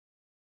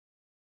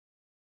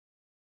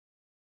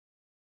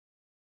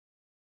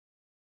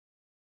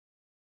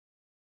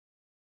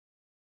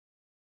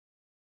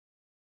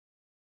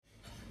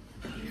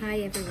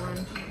Hi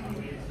everyone.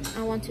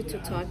 I wanted to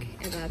talk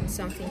about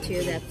something to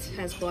you that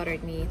has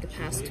bothered me the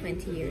past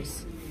 20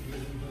 years.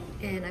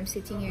 And I'm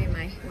sitting here in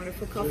my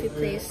wonderful coffee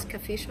place,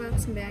 Café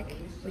Schwarzenberg,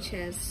 which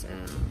has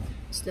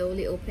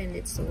slowly opened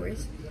its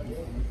doors.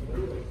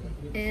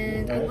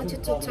 And I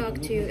wanted to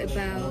talk to you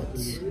about,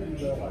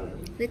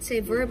 let's say,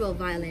 verbal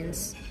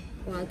violence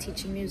while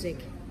teaching music.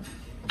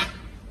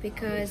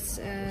 Because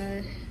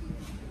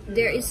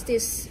there is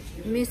this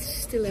myth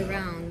still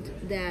around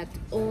that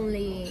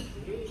only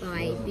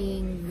by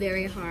being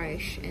very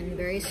harsh and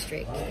very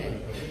strict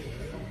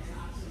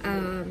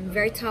and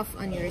very tough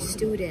on your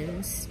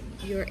students,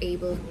 you're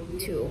able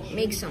to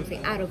make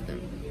something out of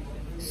them.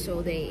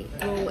 So they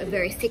grow a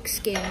very thick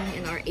skin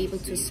and are able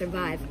to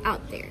survive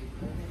out there.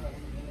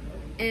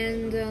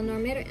 And no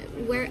matter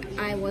where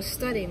I was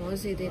studying,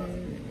 was it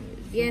in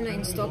Vienna,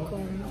 in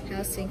Stockholm,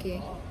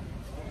 Helsinki,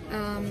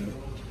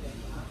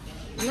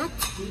 not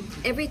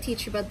every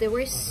teacher, but there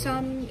were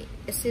some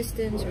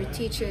assistants or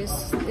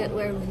teachers that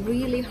were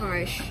really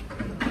harsh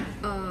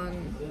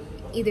on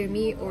either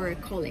me or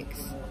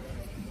colleagues.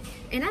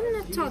 And I'm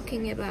not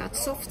talking about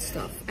soft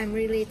stuff. I'm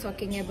really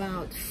talking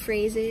about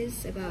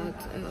phrases, about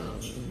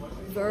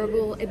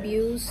verbal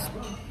abuse.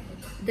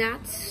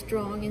 That's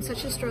strong, in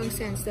such a strong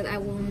sense that I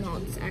will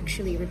not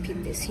actually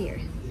repeat this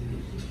here.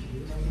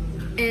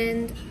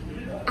 And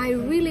I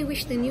really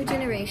wish the new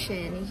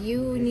generation,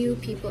 you new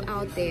people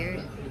out there,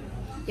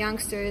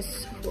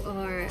 youngsters who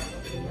are,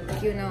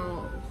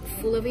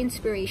 full of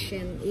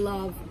inspiration,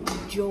 love,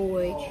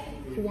 joy,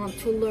 who want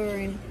to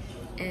learn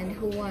and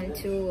who want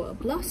to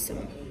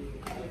blossom,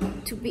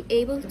 to be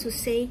able to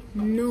say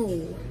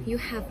no. You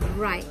have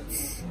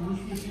rights.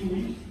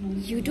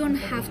 You don't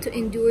have to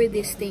endure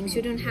these things.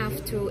 You don't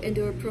have to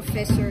endure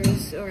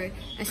professors or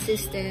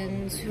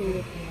assistants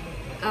who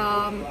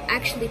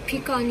actually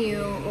pick on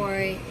you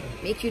or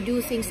make you do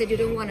things that you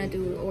don't want to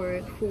do,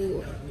 or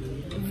who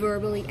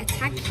verbally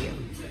attack you.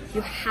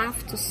 You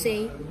have to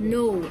say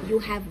no. You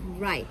have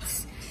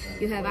rights.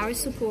 You have our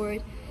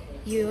support.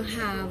 You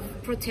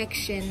have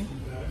protection.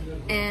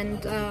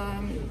 And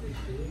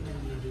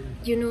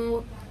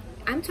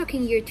I'm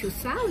talking year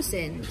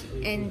 2000,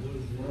 and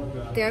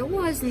there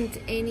wasn't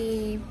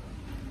any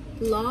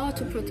law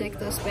to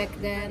protect us back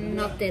then,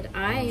 not that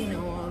I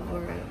know of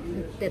or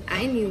that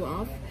I knew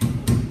of.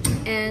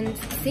 And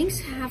things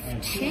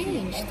have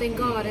changed, thank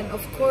God. And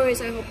of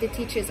course, I hope the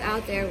teachers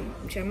out there,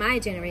 which are my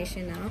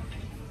generation now,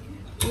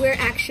 we're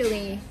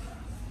actually,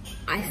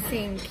 I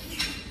think,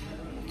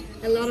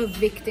 a lot of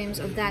victims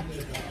of that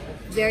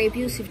very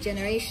abusive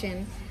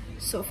generation.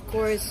 So of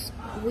course,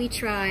 we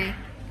try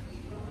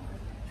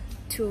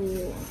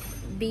to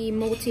be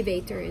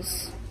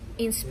motivators,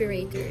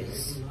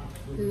 inspirators,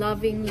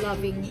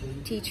 loving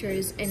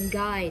teachers and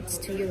guides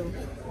to you.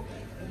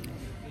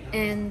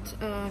 And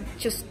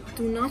just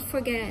do not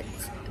forget,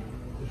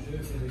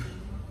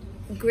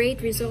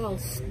 great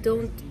results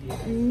don't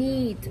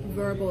need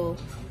verbal,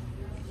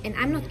 and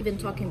I'm not even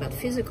talking about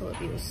physical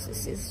abuse.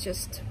 This is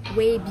just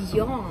way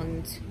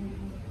beyond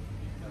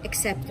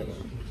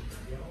acceptable.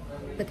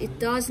 But it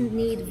doesn't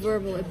need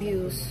verbal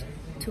abuse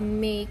to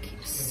make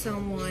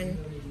someone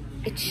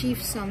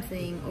achieve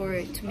something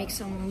or to make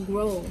someone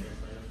grow.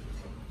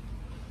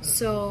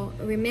 So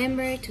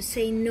remember to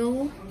say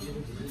no.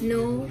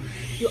 No,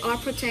 you are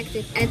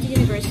protected at the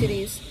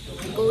universities.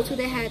 Go to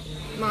the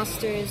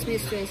headmasters,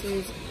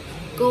 mistresses.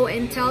 Go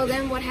and tell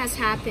them what has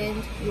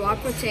happened. You are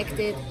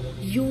protected.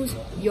 Use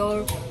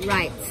your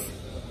rights.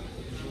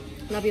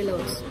 Love you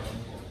loads.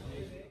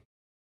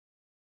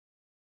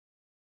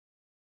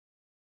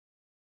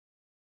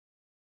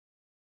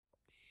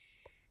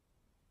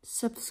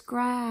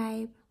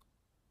 Subscribe.